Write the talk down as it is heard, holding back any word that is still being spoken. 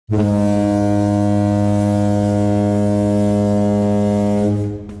Well,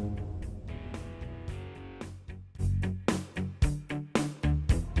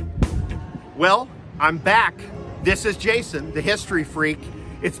 I'm back. This is Jason, the History Freak.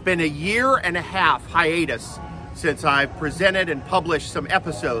 It's been a 1.5-year hiatus since I've presented and published some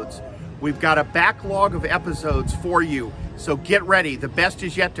episodes. We've got a backlog of episodes for you, so get ready. The best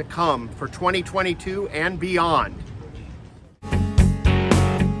is yet to come for 2022 and beyond.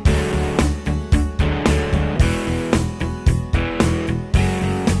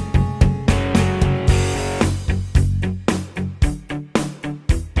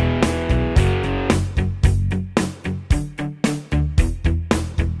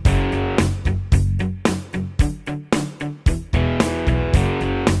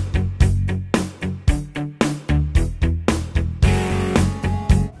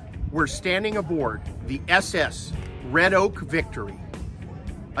 We're standing aboard the SS Red Oak Victory,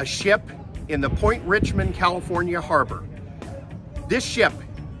 a ship in the Point Richmond, California harbor. This ship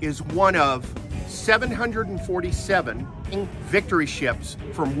is one of 747 Victory ships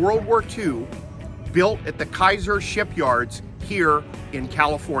from World War II built at the Kaiser shipyards here in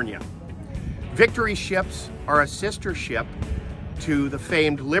California. Victory ships are a sister ship to the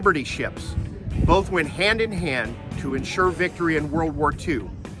famed Liberty ships. Both went hand in hand to ensure victory in World War II.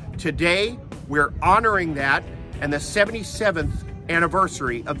 Today, we're honoring that and the 77th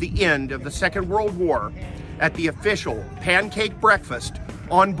anniversary of the end of the Second World War at the official pancake breakfast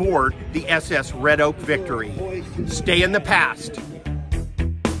on board the SS Red Oak Victory. Stay in the past.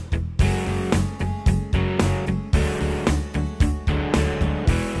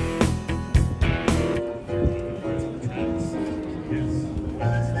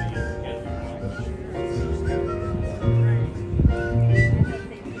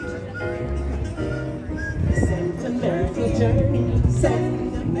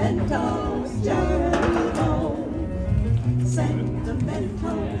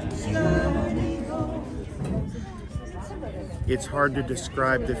 It's hard to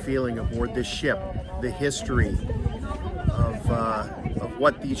describe the feeling aboard this ship, the history of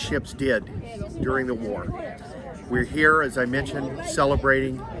what these ships did during the war. We're here, as I mentioned,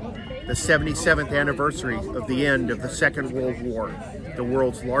 celebrating the 77th anniversary of the end of the Second World War, the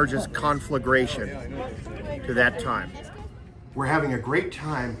world's largest conflagration to that time. We're having a great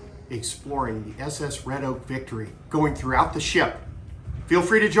time exploring the SS Red Oak Victory, going throughout the ship. Feel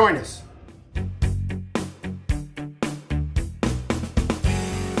free to join us.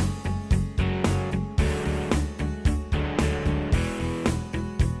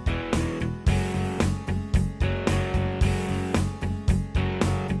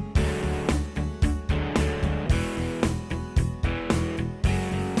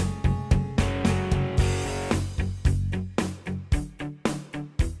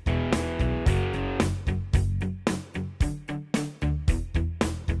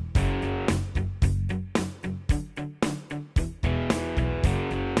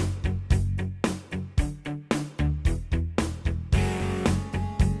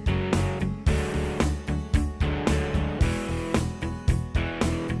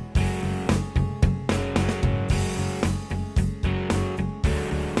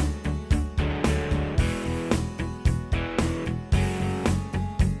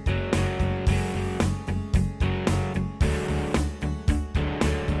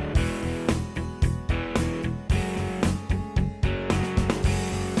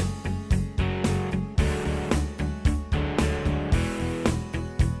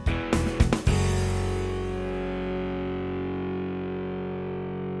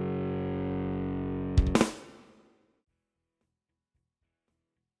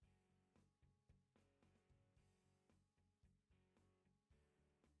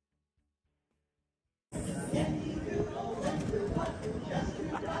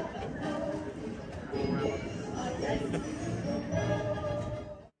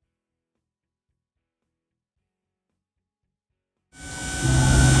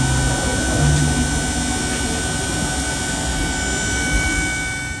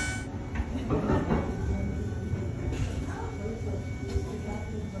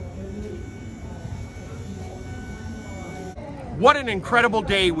 What an incredible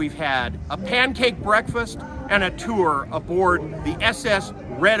day we've had. A pancake breakfast and a tour aboard the SS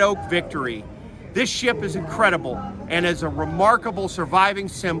Red Oak Victory. This ship is incredible and is a remarkable surviving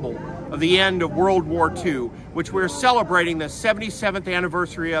symbol of the end of World War II, which we're celebrating the 77th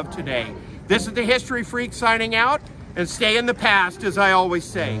anniversary of today. This is the History Freak signing out, and stay in the past, as I always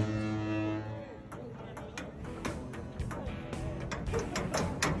say.